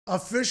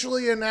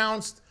officially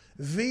announced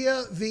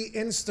via the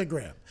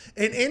Instagram.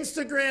 An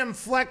Instagram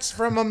flex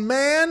from a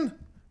man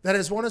that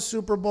has won a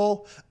Super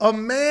Bowl, a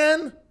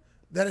man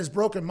that has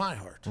broken my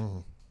heart,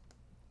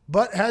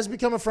 but has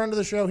become a friend of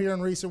the show here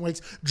in recent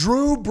weeks.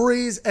 Drew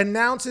Brees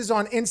announces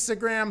on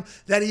Instagram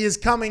that he is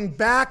coming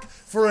back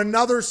for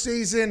another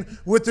season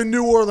with the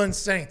New Orleans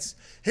Saints.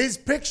 His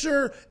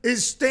picture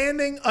is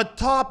standing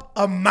atop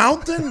a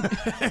mountain,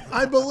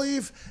 I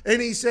believe,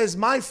 and he says,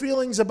 "My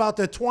feelings about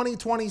the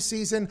 2020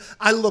 season,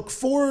 I look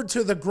forward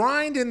to the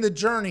grind and the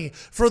journey,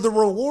 for the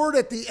reward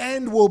at the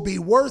end will be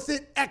worth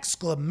it!"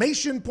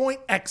 Exclamation point,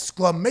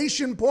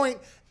 exclamation point,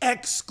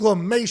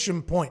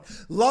 exclamation point.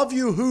 Love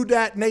you, Who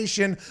Dat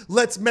Nation.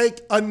 Let's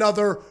make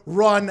another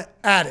run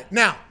at it.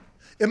 Now,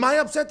 am I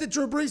upset that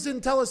Drew Brees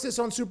didn't tell us this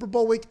on Super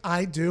Bowl week?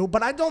 I do,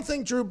 but I don't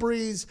think Drew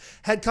Brees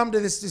had come to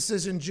this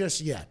decision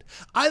just yet.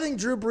 I think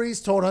Drew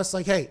Brees told us,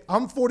 like, hey,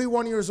 I'm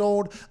 41 years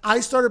old.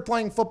 I started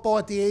playing football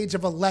at the age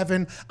of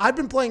 11. I've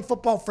been playing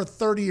football for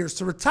 30 years.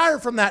 To retire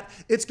from that,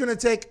 it's going to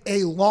take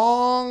a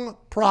long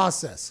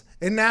process.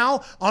 And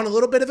now, on a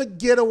little bit of a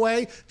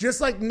getaway, just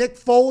like Nick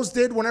Foles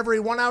did whenever he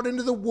went out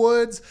into the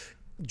woods,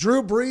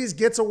 Drew Brees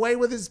gets away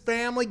with his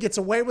family, gets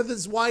away with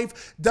his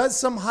wife, does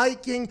some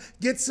hiking,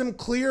 gets some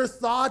clear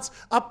thoughts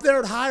up there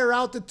at higher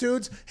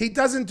altitudes. He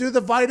doesn't do the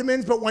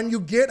vitamins, but when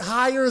you get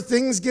higher,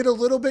 things get a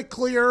little bit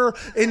clearer.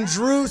 And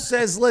Drew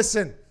says,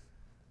 listen,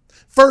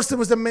 first it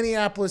was the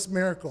Minneapolis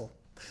Miracle.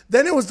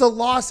 Then it was the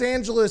Los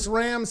Angeles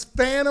Rams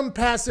phantom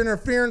pass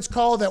interference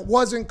call that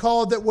wasn't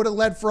called that would have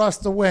led for us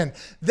to win.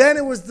 Then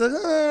it was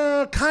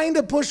the kind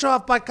of push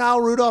off by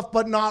Kyle Rudolph,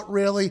 but not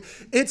really.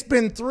 It's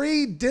been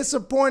 3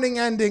 disappointing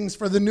endings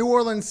for the New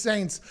Orleans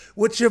Saints,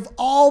 which have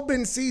all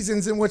been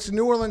seasons in which the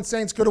New Orleans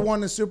Saints could have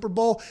won the Super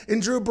Bowl. And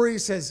Drew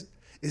Brees says,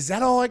 is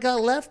that all I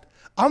got left?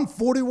 I'm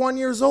 41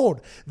 years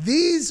old.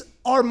 These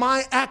are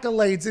my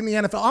accolades in the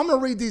NFL. I'm going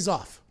to read these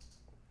off.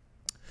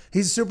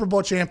 He's a Super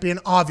Bowl champion,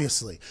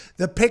 obviously.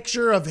 The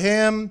picture of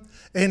him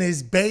and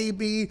his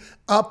baby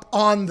up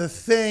on the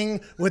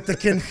thing with the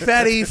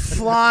confetti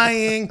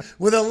flying,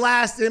 with the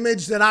last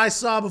image that I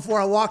saw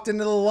before I walked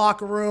into the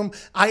locker room.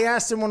 I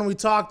asked him when we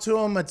talked to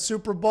him at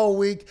Super Bowl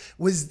week,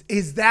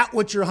 is that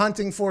what you're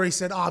hunting for? He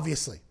said,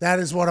 obviously, that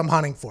is what I'm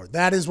hunting for.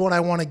 That is what I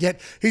want to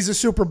get. He's a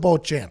Super Bowl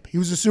champ. He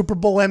was a Super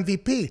Bowl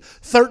MVP,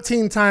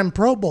 13-time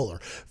Pro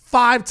Bowler,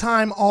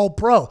 5-time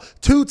All-Pro,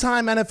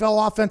 2-time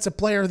NFL Offensive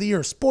Player of the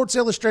Year, Sports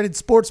Illustrated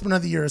Sportsman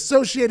of the Year,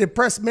 Associated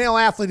Press Male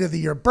Athlete of the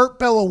Year, Burt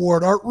Bell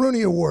Award, Art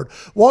Rooney Award,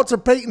 Walter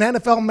Payton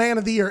NFL Man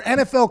of the Year,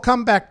 NFL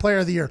Comeback Player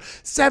of the Year,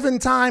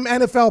 7-time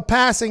NFL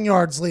Passing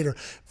Yards Leader,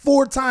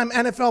 4-time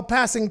NFL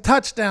Passing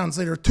Touchdowns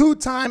Leader,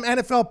 2-time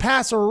NFL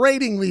Passer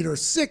Rating Leader,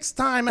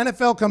 6-time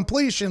NFL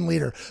Completion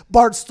Leader,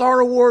 Bart Starr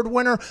Award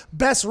winner,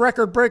 Best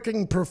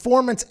Record-Breaking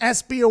Performance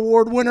ESPY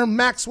Award winner,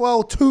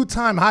 Maxwell,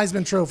 2-time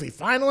Heisman Trophy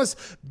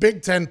finalist,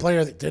 Big Ten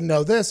player that didn't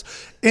know this.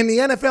 In the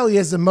NFL, he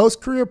has the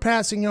most career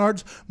passing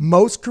yards,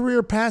 most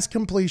career pass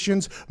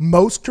completions,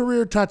 most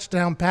career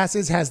touchdown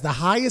passes, has the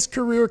highest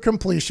career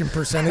completion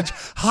percentage,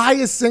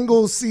 highest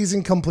single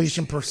season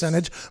completion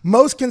percentage,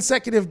 most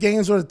consecutive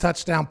games with a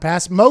touchdown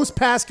pass, most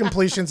pass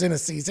completions in a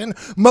season,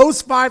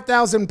 most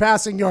 5,000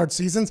 passing yard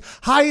seasons,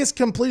 highest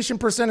completion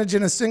percentage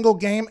in a single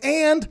game,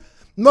 and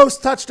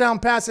most touchdown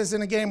passes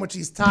in a game, which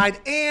he's tied,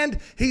 and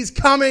he's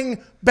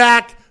coming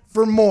back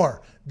for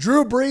more.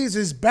 Drew Brees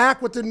is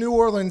back with the New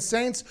Orleans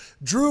Saints.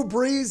 Drew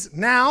Brees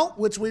now,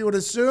 which we would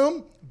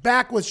assume,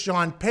 back with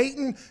Sean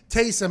Payton.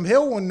 Taysom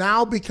Hill will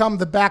now become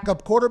the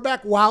backup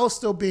quarterback while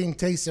still being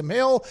Taysom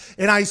Hill.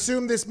 And I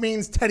assume this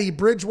means Teddy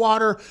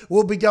Bridgewater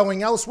will be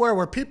going elsewhere,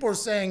 where people are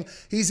saying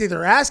he's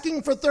either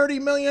asking for $30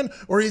 million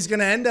or he's going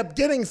to end up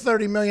getting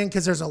 $30 million,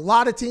 because there's a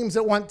lot of teams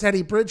that want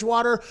Teddy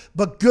Bridgewater.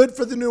 But good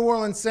for the New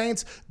Orleans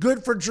Saints.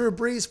 Good for Drew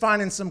Brees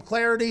finding some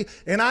clarity.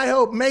 And I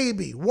hope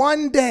maybe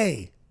one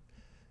day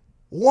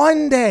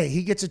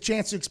he gets a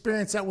chance to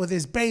experience that with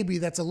his baby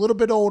that's a little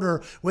bit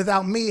older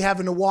without me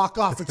having to walk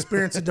off,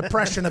 experience a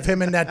depression of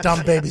him and that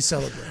dumb baby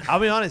celebrating. I'll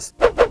be honest.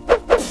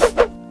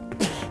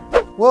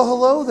 Well,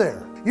 hello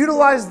there.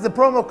 Utilize the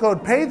promo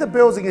code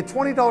PAYTHEBILLS and get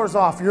 $20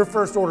 off your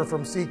first order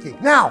from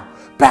SeatGeek. Now,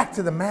 back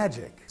to the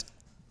magic.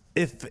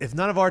 If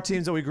none of our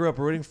teams that we grew up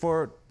rooting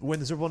for win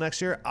the Super Bowl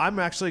next year, I'm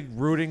actually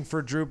rooting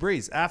for Drew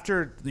Brees.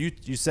 After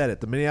you said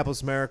it, the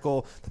Minneapolis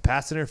Miracle, the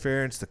pass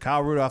interference, the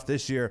Kyle Rudolph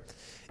this year,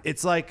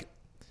 it's like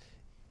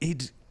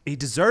he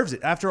deserves it.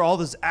 After all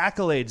those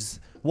accolades,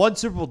 one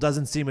Super Bowl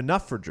doesn't seem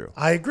enough for Drew.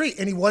 I agree.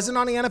 And he wasn't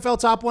on the NFL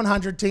Top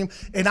 100 team.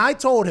 And I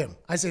told him,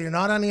 I said, you're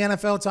not on the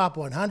NFL Top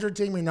 100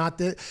 team. You're not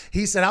this.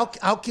 He said,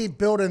 I'll keep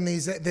building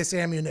this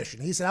ammunition.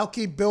 He said, I'll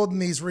keep building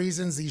these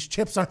reasons, these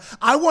chips on.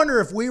 I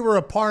wonder if we were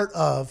a part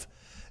of,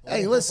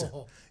 hey, listen,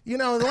 you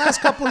know, the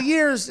last couple of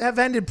years have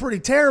ended pretty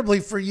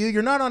terribly for you.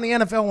 You're not on the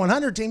NFL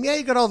 100 team. Yeah,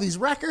 you got all these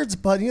records,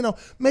 but, you know,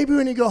 maybe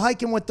when you go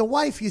hiking with the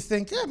wife, you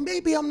think, yeah,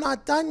 maybe I'm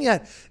not done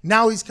yet.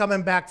 Now he's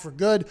coming back for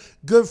good.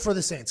 Good for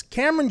the Saints.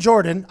 Cameron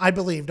Jordan, I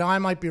believe, now I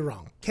might be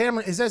wrong,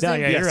 Cameron, is that his Yeah,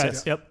 name? yeah, you're right.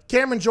 yes. Yep.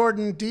 Cameron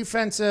Jordan,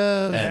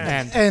 defensive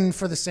End. end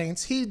for the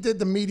Saints. He did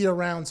the media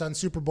rounds on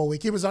Super Bowl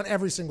week. He was on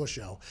every single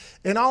show.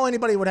 And all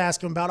anybody would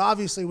ask him about,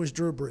 obviously, was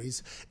Drew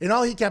Brees. And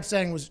all he kept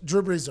saying was,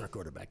 Drew Brees is our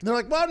quarterback. And they're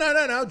like, well,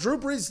 no. Drew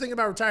Brees is thinking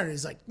about retiring.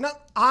 He's like, no,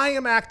 I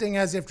am acting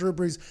as if Drew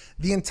Brees,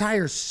 the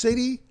entire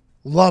city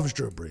loves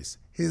Drew Brees.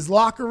 His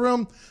locker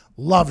room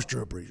loves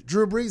Drew Brees.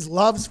 Drew Brees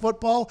loves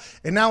football.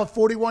 And now at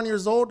 41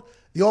 years old,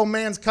 the old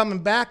man's coming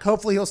back.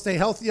 Hopefully he'll stay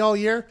healthy all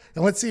year.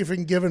 And let's see if we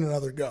can give it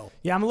another go.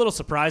 Yeah, I'm a little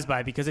surprised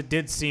by it because it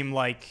did seem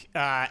like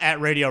at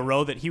Radio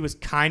Row that he was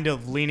kind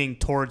of leaning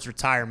towards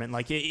retirement.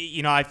 Like,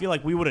 I feel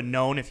like we would have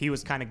known if he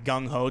was kind of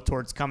gung-ho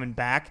towards coming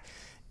back.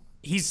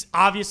 He's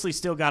obviously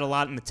still got a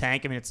lot in the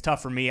tank. I mean, it's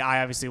tough for me.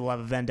 I obviously will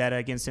have a vendetta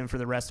against him for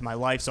the rest of my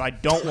life, so I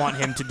don't want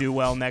him to do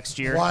well next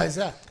year. Why is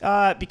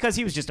that? Because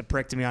he was just a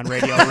prick to me on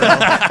Radio Row.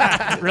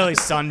 It really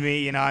sunned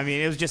me.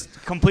 It was just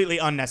completely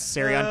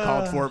unnecessary,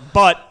 uncalled for.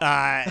 But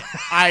I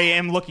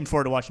am looking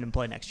forward to watching him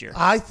play next year.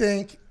 I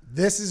think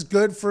this is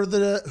good for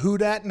the Who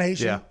Dat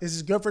Nation. Yeah. This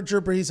is good for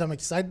Drew Brees. I'm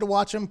excited to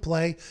watch him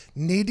play.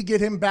 Need to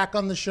get him back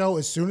on the show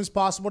as soon as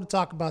possible to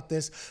talk about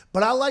this.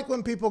 But I like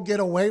when people get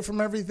away from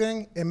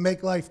everything and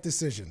make life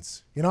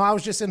decisions. I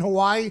was just in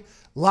Hawaii.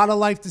 A lot of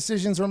life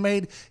decisions were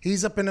made.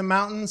 He's up in the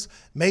mountains.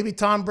 Maybe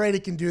Tom Brady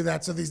can do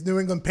that so these New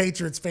England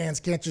Patriots fans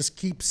can't just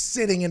keep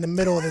sitting in the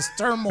middle of this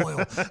turmoil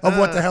of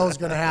what the hell is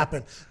going to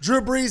happen. Drew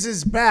Brees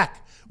is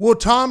back. Will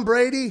Tom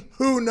Brady?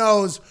 Who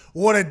knows?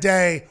 What a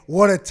day.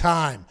 What a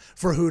time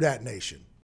for Who Dat Nation.